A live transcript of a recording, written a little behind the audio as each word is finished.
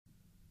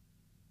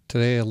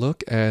Today I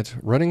look at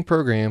running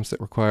programs that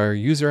require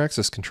user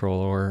access control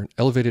or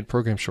elevated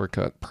program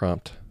shortcut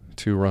prompt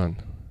to run.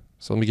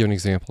 So let me give an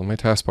example. In my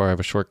taskbar I have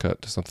a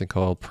shortcut to something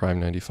called prime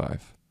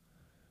 95.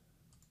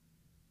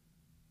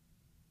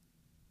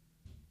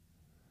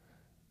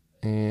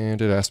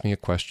 And it asks me a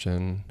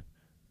question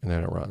and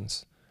then it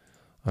runs.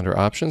 Under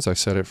options I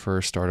set it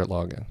for start at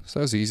login. So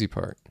that was the easy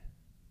part.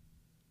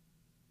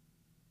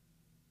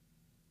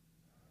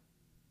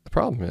 The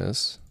problem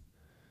is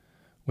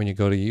when you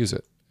go to use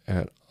it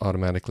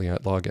automatically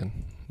at login.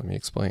 Let me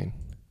explain.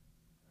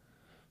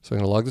 So I'm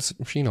going to log this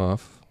machine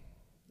off,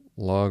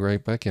 log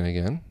right back in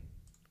again.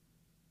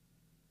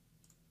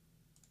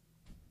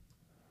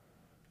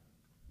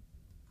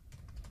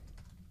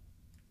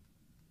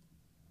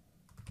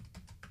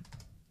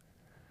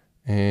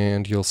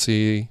 And you'll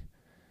see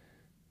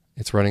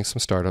it's running some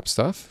startup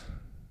stuff.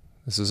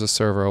 This is a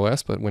server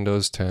OS, but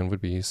Windows 10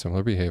 would be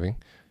similar behaving.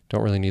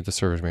 Don't really need the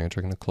service manager.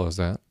 I'm going to close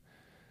that.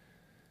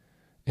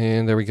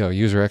 And there we go.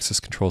 User access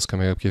controls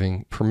coming up,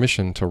 giving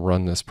permission to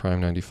run this prime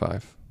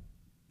 95.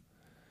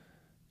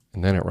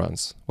 And then it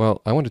runs.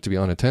 Well, I want it to be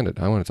unattended.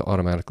 I want it to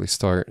automatically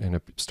start and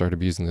start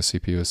abusing the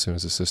CPU as soon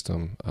as the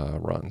system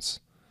runs.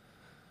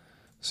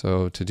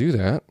 So to do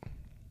that,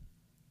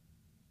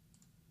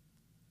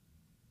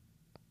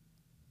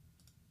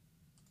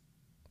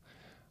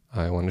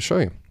 I want to show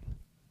you.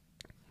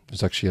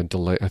 There's actually a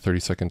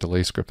 30-second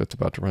delay script that's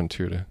about to run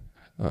too to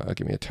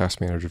give me a task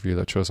manager view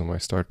that shows on my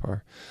start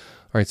bar.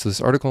 All right, so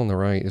this article on the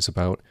right is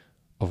about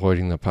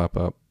avoiding the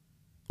pop-up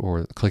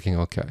or clicking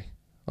OK,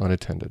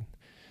 unattended.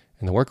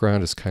 And the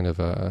workaround is kind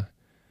of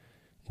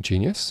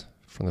ingenious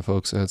from the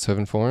folks at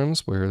 7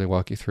 Forums, where they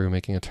walk you through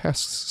making a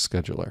task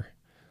scheduler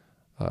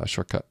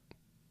shortcut.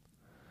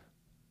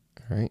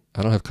 All right,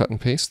 I don't have cut and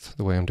paste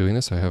the way I'm doing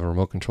this. I have a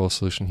remote control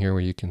solution here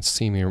where you can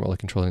see me remotely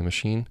controlling the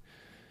machine.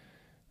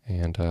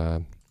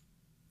 And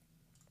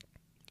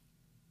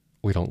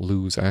we don't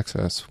lose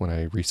access when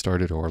I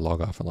restart it or log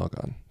off and log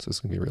on. So this is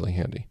going to be really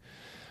handy.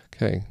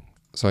 Okay,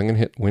 so I'm going to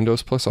hit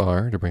Windows plus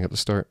R to bring up the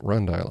start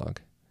run dialog.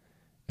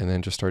 And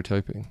then just start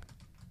typing.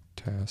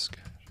 Task.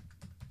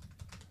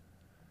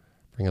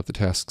 Bring up the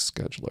task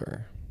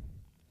scheduler.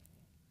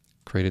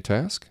 Create a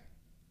task.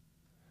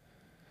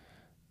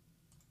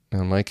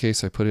 Now in my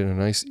case, I put it in a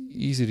nice,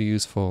 easy to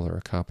use folder,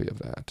 a copy of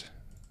that.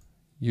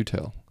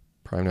 util,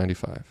 prime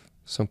 95,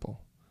 simple.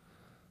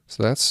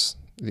 So that's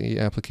the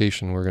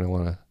application we're going to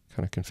want to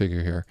kind of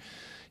configure here.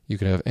 You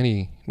could have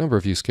any number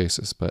of use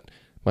cases, but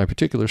my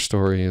particular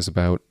story is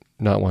about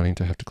not wanting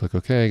to have to click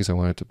OK because I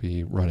want it to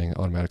be running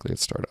automatically at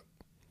startup.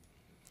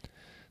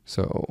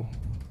 So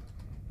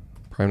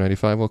prime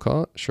 95 we'll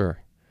call it? Sure.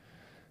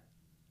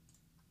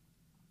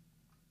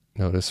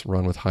 Notice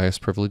run with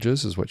highest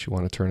privileges is what you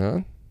want to turn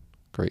on.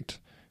 Great.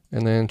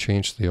 And then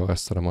change the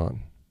OS that I'm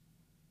on.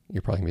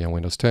 You're probably going to be on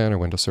Windows 10 or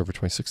Windows Server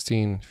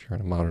 2016 if you're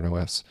on a modern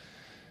OS.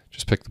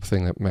 Just pick the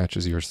thing that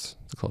matches yours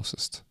the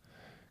closest.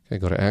 Okay,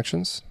 go to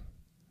Actions.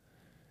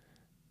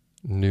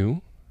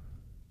 New.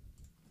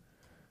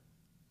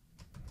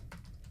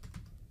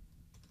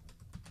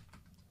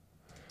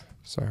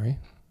 Sorry.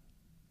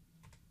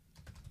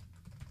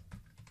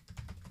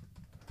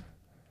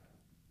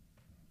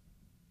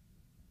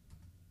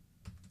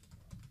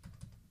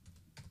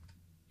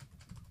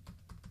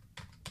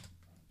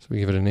 So we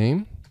give it a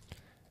name,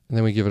 and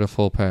then we give it a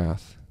full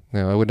path.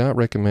 Now, I would not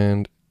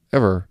recommend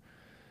ever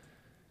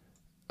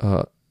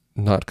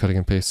not cutting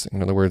and pasting.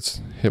 In other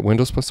words, hit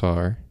Windows plus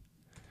R,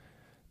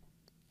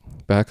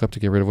 back up to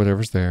get rid of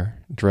whatever's there,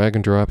 drag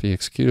and drop the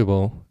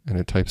executable, and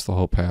it types the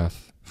whole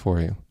path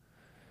for you.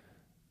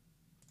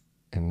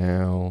 And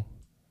now,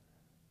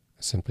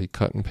 simply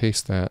cut and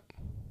paste that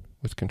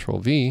with Control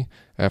V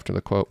after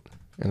the quote,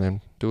 and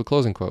then do a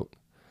closing quote.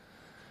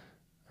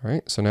 All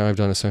right, so now I've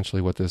done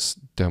essentially what this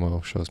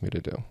demo shows me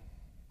to do,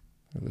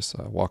 this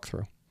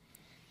walkthrough.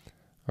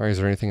 All right, is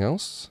there anything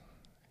else?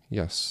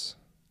 Yes.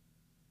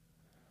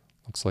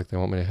 Looks like they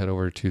want me to head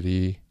over to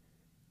the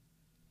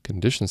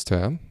Conditions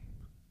tab.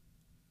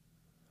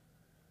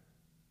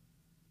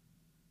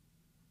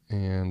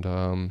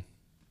 And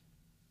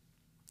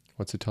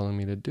what's it telling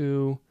me to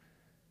do?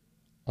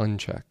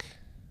 Uncheck.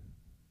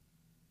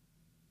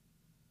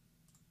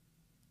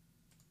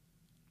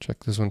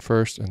 Check this one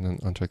first and then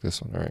uncheck this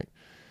one. All right.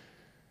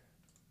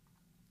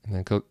 And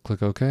then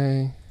click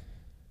OK.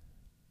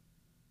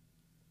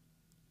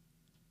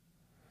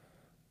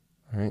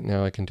 All right,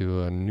 now I can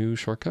do a new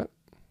shortcut.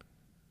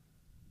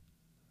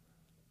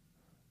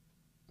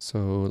 So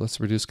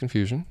let's reduce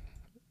confusion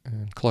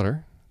and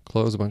clutter.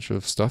 Close a bunch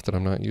of stuff that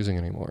I'm not using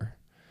anymore.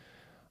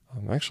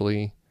 I'm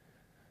actually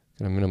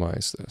going to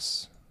minimize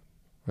this.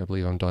 I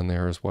believe I'm done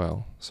there as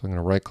well. So I'm going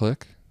to right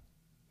click,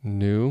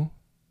 new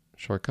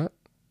shortcut.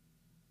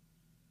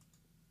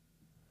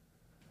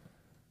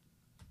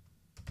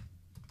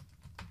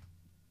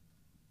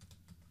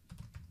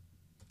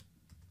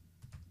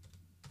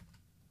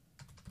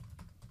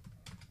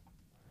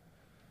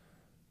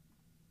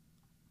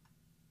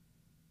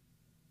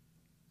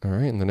 All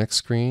right, in the next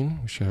screen,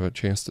 we should have a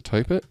chance to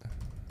type it.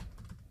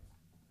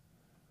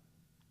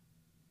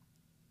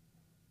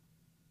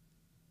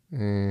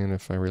 And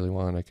if I really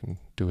want, I can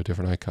do a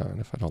different icon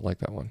if I don't like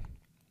that one.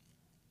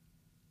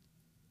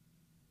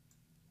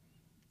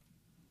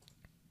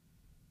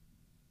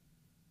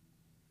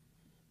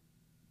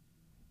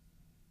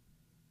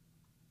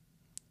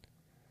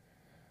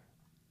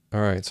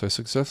 All right, so I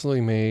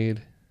successfully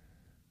made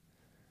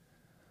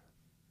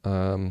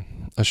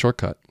a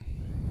shortcut,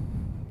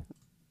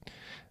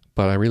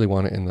 but I really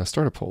want it in the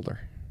startup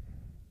folder.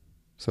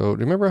 So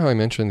remember how I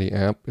mentioned the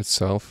app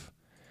itself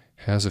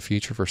has a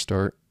feature for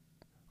start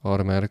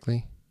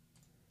automatically?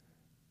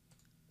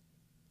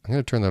 I'm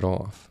going to turn that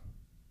off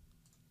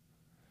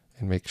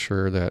and make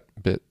sure that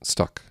bit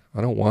stuck.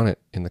 I don't want it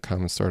in the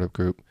common startup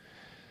group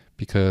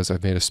because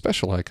I've made a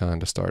special icon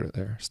to start it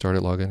there. Start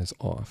it login is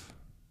off.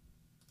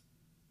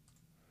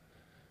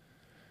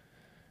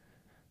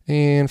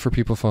 And for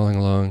people following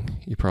along,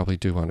 you probably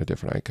do want a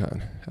different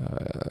icon.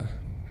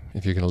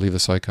 If you're going to leave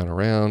this icon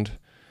around,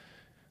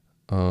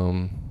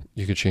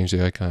 you could change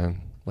the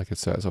icon like it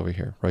says over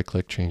here.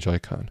 Right-click, change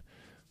icon.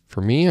 For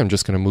me, I'm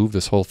just going to move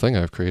this whole thing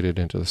I've created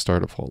into the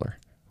startup folder.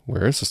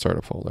 Where is the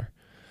startup folder?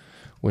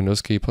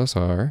 Windows key plus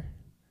R.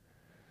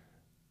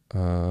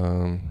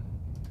 I'm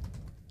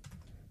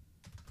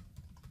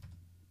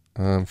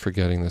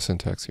forgetting the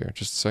syntax here.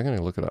 Just a second, I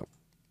look it up.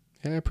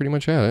 Yeah, I pretty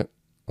much had it.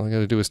 All I got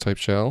to do is type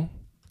shell,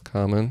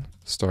 common,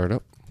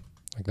 startup,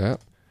 like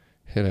that.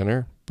 Hit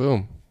enter.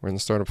 Boom. We're in the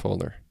startup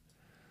folder.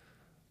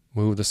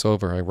 Move this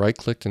over. I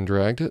right-clicked and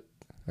dragged it.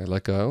 I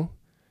let go.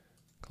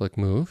 Click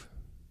move.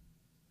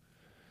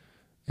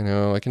 And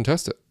now I can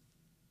test it.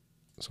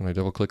 So when I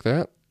double-click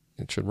that,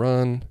 it should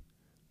run,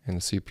 and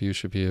the CPU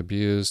should be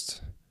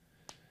abused.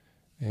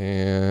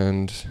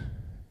 And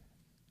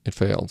it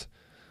failed.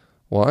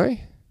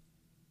 Why?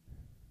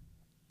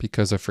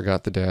 Because I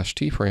forgot the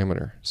 -t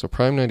parameter. So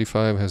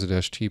Prime95 has a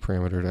 -t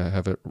parameter to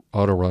have it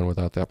auto-run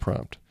without that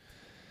prompt.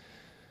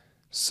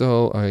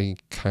 So I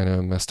kind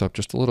of messed up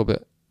just a little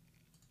bit.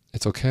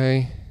 It's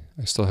okay.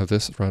 I still have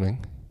this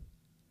running.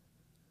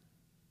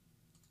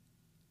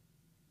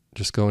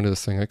 Just go into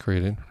this thing I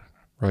created.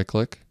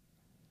 Right-click,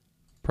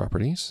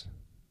 Properties,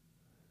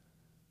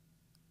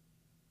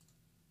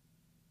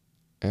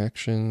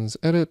 Actions,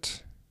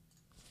 Edit.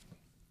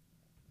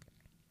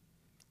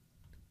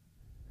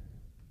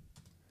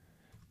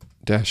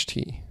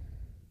 -t.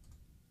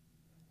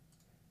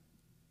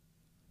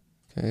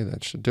 Okay,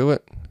 that should do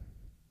it.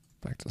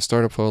 Back to the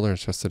startup folder and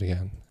test it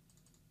again.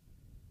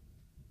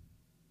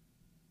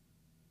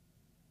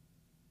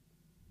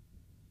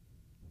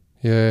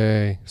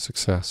 Yay,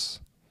 success.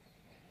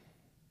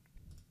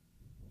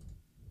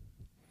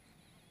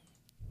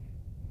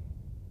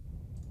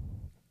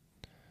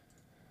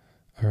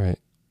 All right.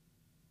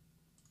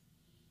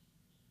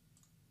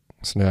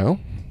 So now,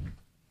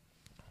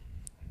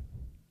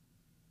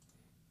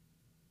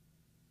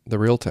 the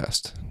real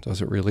test.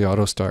 Does it really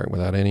auto start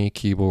without any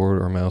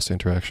keyboard or mouse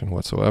interaction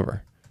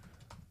whatsoever?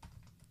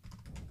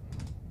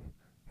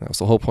 That was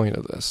the whole point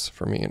of this,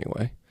 for me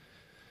anyway.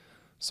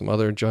 Some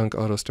other junk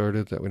auto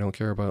started that we don't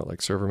care about,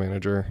 like Server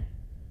Manager.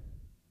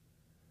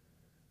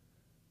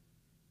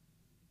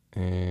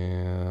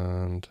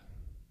 And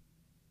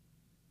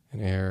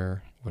an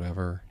error,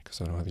 whatever, because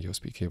I don't have a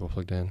USB cable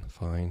plugged in,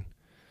 fine.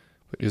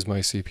 But is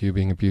my CPU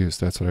being abused?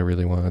 That's what I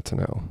really wanted to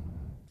know.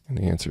 And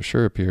the answer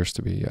sure appears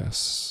to be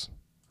yes.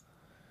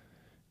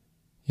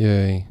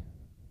 Yay.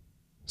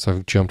 So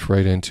I've jumped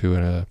right into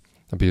an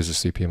abuser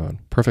CPU mode.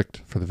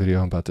 Perfect for the video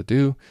I'm about to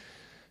do,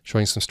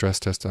 showing some stress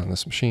tests on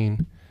this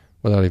machine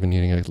without even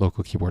needing a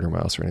local keyboard or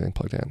mouse or anything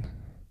plugged in.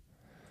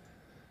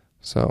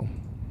 So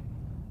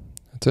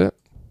that's it.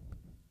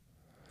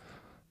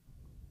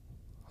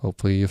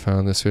 Hopefully you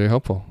found this video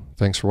helpful.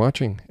 Thanks for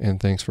watching, and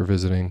thanks for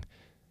visiting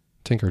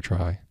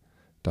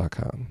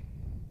tinkertry.com.